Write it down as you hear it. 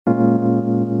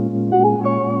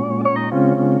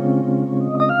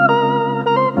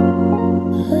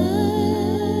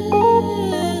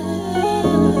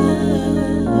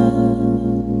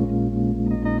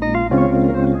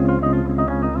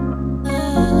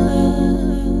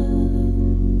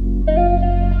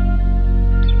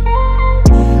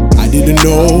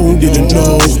didn't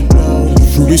know.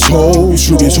 Through his holes,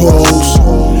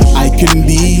 I can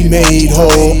be made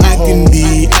whole. I can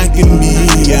be,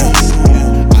 yeah.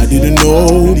 I didn't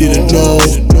know.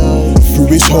 Through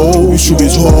his holes,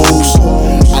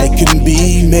 I can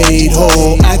be made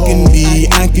whole. I can be,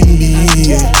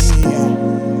 yeah.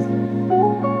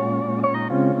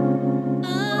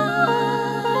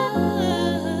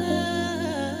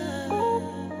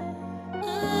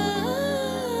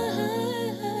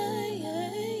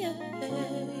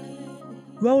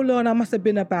 Roll on, I must have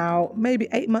been about maybe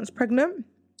 8 months pregnant.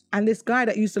 And this guy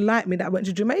that used to like me that went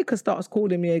to Jamaica starts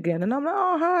calling me again. And I'm like,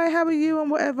 oh, hi, how are you?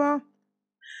 And whatever.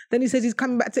 Then he says he's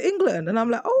coming back to England. And I'm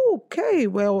like, oh, okay,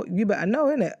 well, you better know,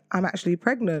 innit? I'm actually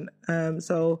pregnant.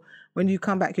 So when you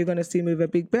come back, you're going to see me with a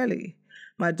big belly.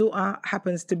 My daughter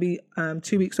happens to be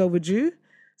 2 weeks overdue.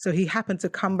 So he happened to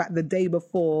come back the day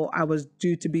before I was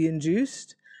due to be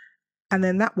induced. And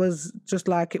then that was just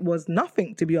like, it was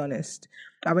nothing, to be honest.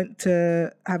 I went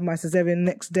to have my cesarean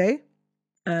next day,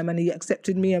 and he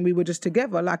accepted me, and we were just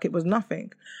together like it was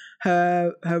nothing.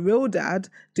 Her real dad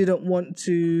didn't want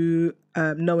to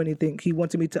know anything. He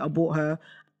wanted me to abort her,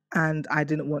 and I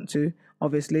didn't want to,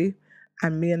 obviously.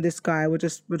 And me and this guy were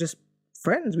just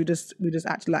friends. We just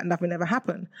acted like nothing ever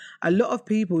happened. A lot of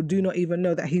people do not even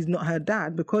know that he's not her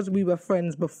dad, because we were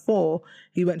friends before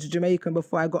he went to Jamaica and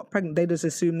before I got pregnant. They just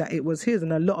assumed that it was his,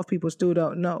 and a lot of people still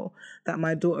don't know that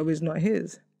my daughter is not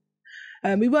his.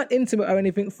 We weren't intimate or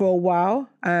anything for a while,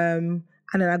 and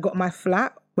then I got my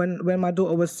flat. When my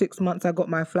daughter was 6 months, I got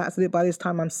my flat. So by this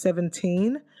time I'm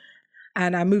 17,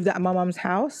 and I moved out of my mum's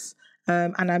house.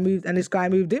 And this guy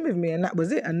moved in with me, and that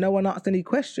was it. And no one asked any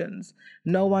questions.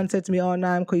 No one said to me, oh,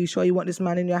 Naim, are you sure you want this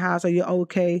man in your house? Are you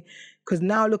okay? Because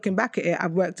now looking back at it,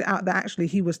 I've worked it out that actually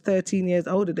he was 13 years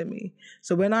older than me.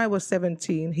 So when I was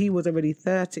 17, he was already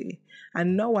 30.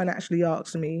 And no one actually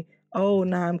asked me, oh,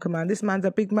 Naim, come on, this man's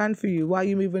a big man for you. Why are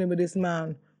you moving in with this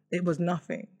man? It was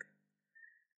nothing.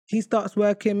 He starts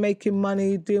working, making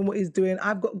money, doing what he's doing.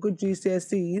 I've got good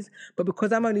GCSEs, but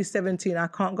because I'm only 17, I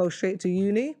can't go straight to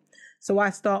uni. So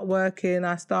I start working,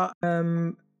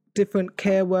 different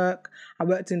care work. I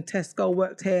worked in Tesco,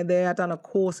 worked here and there. I done a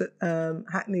course at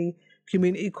Hackney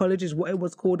Community College, is what it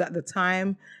was called at the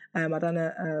time. I done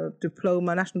a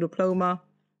diploma, national diploma.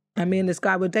 And me and this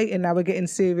guy were dating. Now we're getting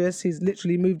serious. He's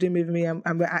literally moved in with me, and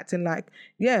we're acting like,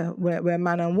 yeah, we're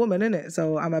man and woman, innit?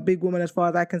 So I'm a big woman as far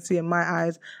as I can see in my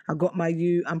eyes. I got my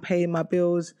I'm paying my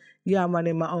bills. Yeah, I'm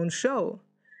running my own show.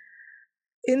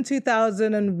 In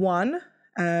 2001,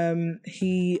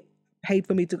 he paid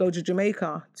for me to go to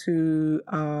Jamaica to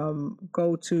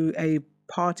go to a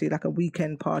party, like a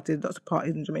weekend party. Lots of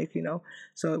parties in Jamaica, you know.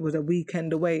 So it was a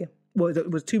weekend away. Well,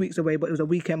 it was 2 weeks away, but it was a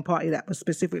weekend party that was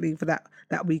specifically for that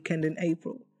weekend in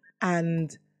April.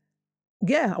 And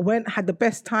yeah, I went, had the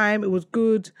best time. It was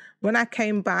good. When I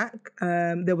came back,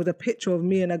 there was a picture of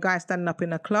me and a guy standing up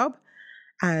in a club,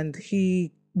 and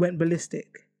he went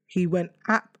ballistic. He went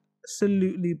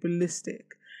absolutely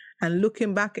ballistic. And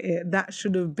looking back at it, that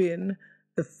should have been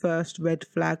the first red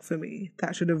flag for me.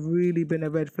 That should have really been a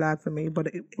red flag for me, but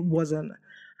it wasn't.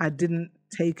 I didn't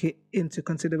take it into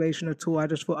consideration at all. I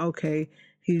just thought, okay,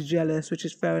 he's jealous, which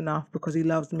is fair enough because he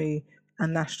loves me,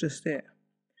 and that's just it.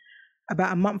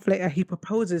 About a month later, he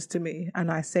proposes to me,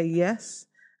 and I say yes,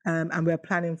 and we're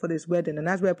planning for this wedding. And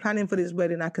as we're planning for this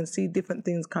wedding, I can see different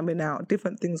things coming out,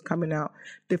 different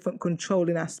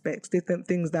controlling aspects, different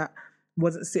things that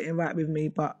wasn't sitting right with me.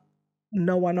 But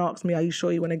no one asked me, are you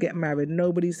sure you want to get married?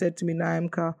 Nobody said to me,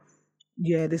 Naimka,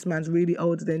 yeah, this man's really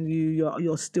older than you.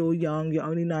 You're still young. You're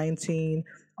only 19.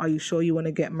 Are you sure you want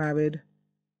to get married?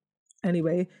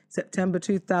 Anyway, September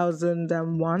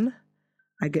 2001,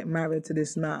 I get married to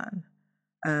this man.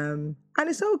 And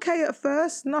it's okay at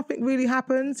first. Nothing really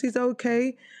happens. He's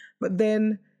okay. But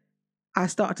then I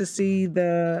start to see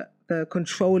the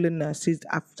controllingness.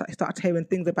 I started hearing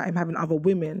things about him having other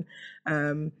women.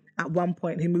 At one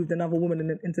point, he moved another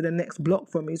woman into the next block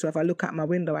from me. So if I look out my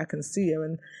window, I can see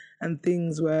her. And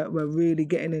things were really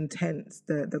getting intense,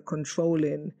 the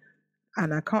controlling.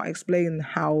 And I can't explain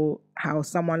how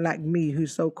someone like me,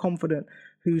 who's so confident,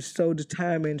 who's so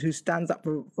determined, who stands up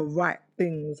for right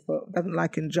things, but doesn't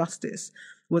like injustice,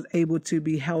 was able to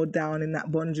be held down in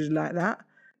that bondage like that.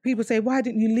 People say, why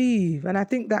didn't you leave? And I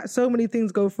think that so many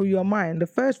things go through your mind. The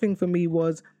first thing for me,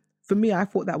 I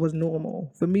thought that was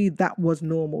normal. For me, that was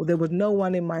normal. There was no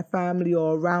one in my family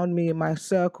or around me in my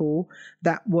circle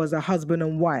that was a husband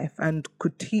and wife and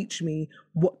could teach me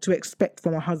what to expect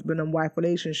from a husband and wife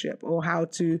relationship or how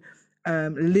to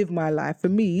live my life. For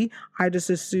me, I just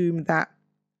assumed that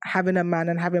having a man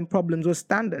and having problems was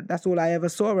standard. That's all I ever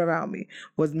saw around me,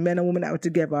 was men and women that were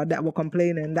together, that were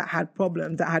complaining, that had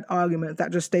problems, that had arguments,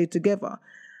 that just stayed together.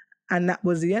 And that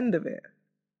was the end of it.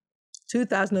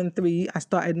 2003, I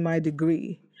started my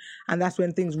degree. And that's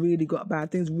when things really got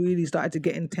bad. Things really started to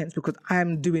get intense because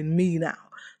I'm doing me now.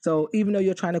 So even though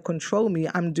you're trying to control me,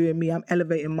 I'm doing me. I'm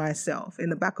elevating myself. In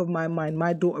the back of my mind,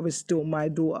 my daughter is still my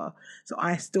daughter. So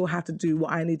I still have to do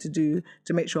what I need to do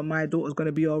to make sure my daughter's going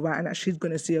to be all right and that she's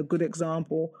going to see a good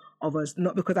example of us.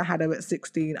 Not because I had her at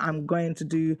 16. I'm going to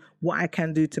do what I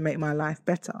can do to make my life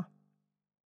better.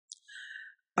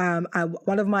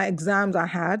 One of my exams I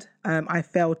had, I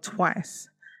failed twice.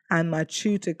 And my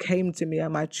tutor came to me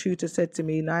and my tutor said to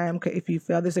me, Nyamka, if you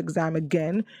fail this exam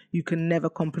again, you can never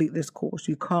complete this course.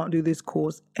 You can't do this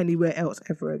course anywhere else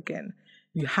ever again.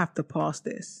 You have to pass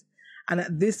this. And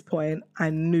at this point,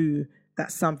 I knew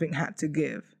that something had to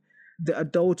give. The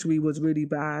adultery was really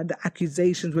bad. The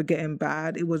accusations were getting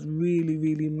bad. It was really,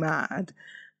 really mad.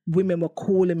 Women were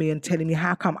calling me and telling me,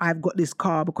 how come I've got this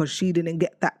car because she didn't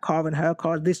get that car and her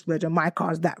car's this reg and my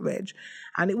car's that reg.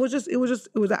 And it was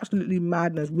absolutely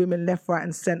madness. Women left, right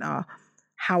and center.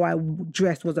 How I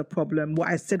dressed was a problem. What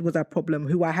I said was a problem.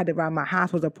 Who I had around my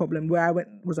house was a problem. Where I went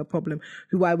was a problem.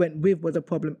 Who I went with was a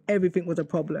problem. Everything was a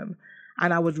problem.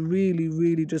 And I was really,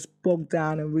 really just bogged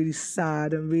down and really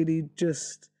sad and really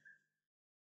just,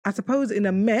 I suppose, in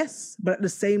a mess, but at the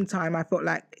same time, I felt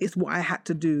like it's what I had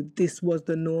to do. This was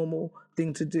the normal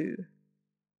thing to do.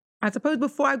 I suppose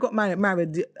before I got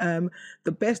married,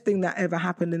 the best thing that ever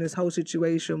happened in this whole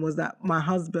situation was that my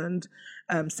husband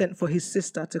sent for his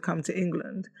sister to come to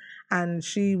England. And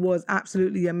she was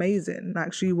absolutely amazing.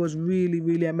 Like, she was really,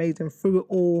 really amazing. Through it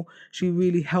all, she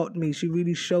really helped me. She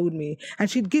really showed me. And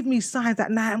she'd give me signs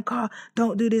that, Nyamka,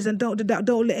 don't do this and don't do that.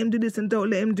 Don't let him do this and don't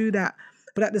let him do that.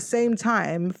 But at the same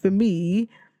time, for me,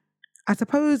 I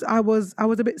suppose I was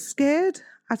a bit scared.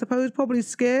 Probably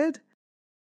scared.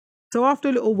 So after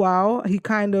a little while, he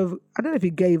kind of, I don't know if he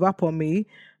gave up on me,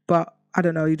 but I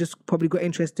don't know, he just probably got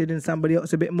interested in somebody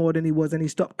else a bit more than he was and he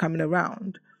stopped coming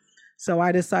around. So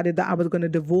I decided that I was going to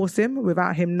divorce him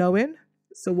without him knowing.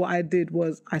 So what I did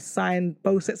was I signed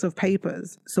both sets of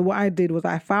papers. So what I did was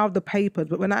I filed the papers.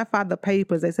 But when I filed the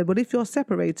papers, they said, well, if you're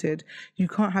separated, you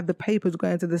can't have the papers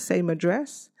going to the same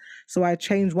address. So I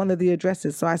changed one of the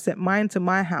addresses. So I sent mine to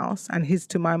my house and his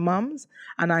to my mum's.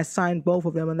 And I signed both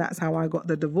of them. And that's how I got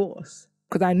the divorce.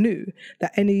 Because I knew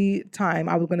that any time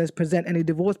I was going to present any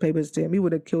divorce papers to him, he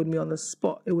would have killed me on the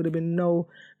spot. It would have been no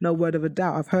word of a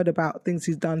doubt. I've heard about things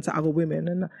he's done to other women,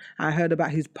 and I heard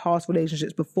about his past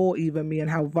relationships before even me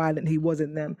and how violent he was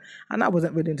in them. And I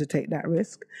wasn't willing to take that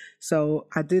risk. So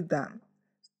I did that.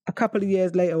 A couple of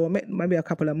years later, or maybe a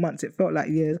couple of months, it felt like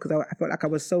years because I felt like I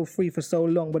was so free for so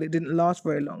long, but it didn't last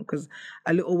very long because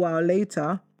a little while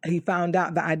later, he found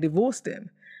out that I divorced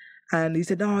him. And he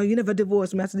said, oh, you never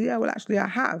divorced me. I said, yeah, well, actually, I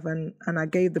have. And I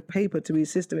gave the paper to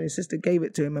his sister, and his sister gave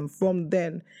it to him. And from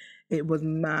then, it was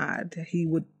mad.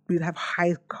 We'd have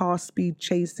high-speed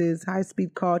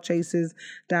car chases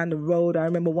down the road. I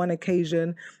remember one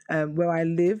occasion where I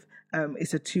live,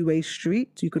 it's a two-way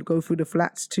street. You could go through the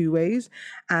flats two ways.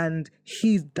 And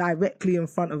he's directly in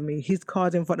front of me. His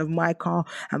car's in front of my car.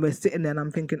 And we're sitting there and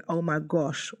I'm thinking, oh my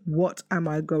gosh, what am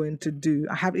I going to do?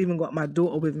 I haven't even got my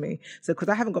daughter with me. So because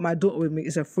I haven't got my daughter with me,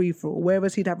 it's a free-for-all.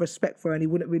 Whereas he'd have respect for her and he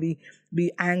wouldn't really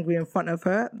be angry in front of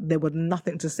her, there was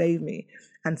nothing to save me.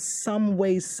 And some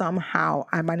way, somehow,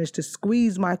 I managed to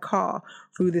squeeze my car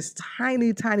through this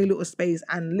tiny, tiny little space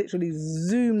and literally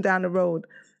zoom down the road.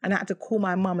 And I had to call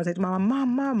my mum and say to my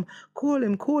mum, call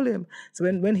him.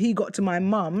 So when he got to my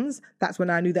mum's, that's when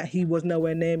I knew that he was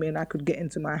nowhere near me and I could get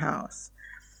into my house.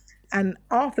 And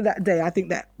after that day, I think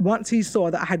that once he saw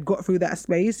that I had got through that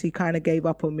space, he kind of gave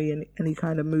up on me and he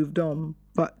kind of moved on.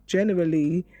 But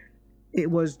generally, it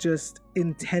was just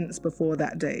intense before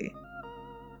that day.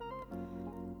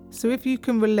 So if you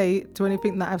can relate to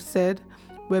anything that I've said,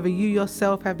 whether you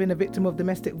yourself have been a victim of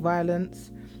domestic violence,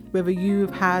 whether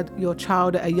you've had your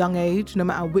child at a young age, no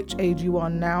matter which age you are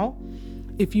now,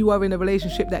 if you are in a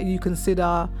relationship that you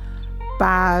consider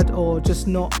bad or just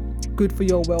not good for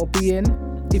your well-being,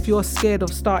 if you're scared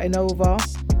of starting over,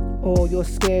 or you're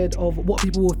scared of what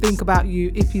people will think about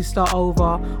you if you start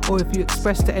over, or if you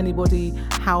express to anybody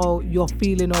how you're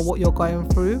feeling or what you're going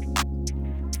through,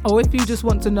 or if you just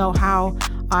want to know how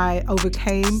I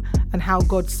overcame and how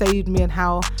God saved me and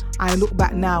how I look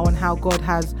back now and how God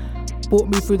has brought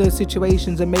me through those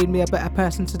situations and made me a better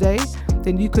person today,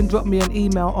 then you can drop me an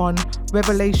email on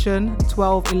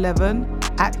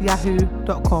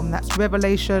revelation1211@yahoo.com. That's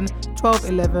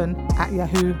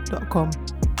revelation1211@yahoo.com.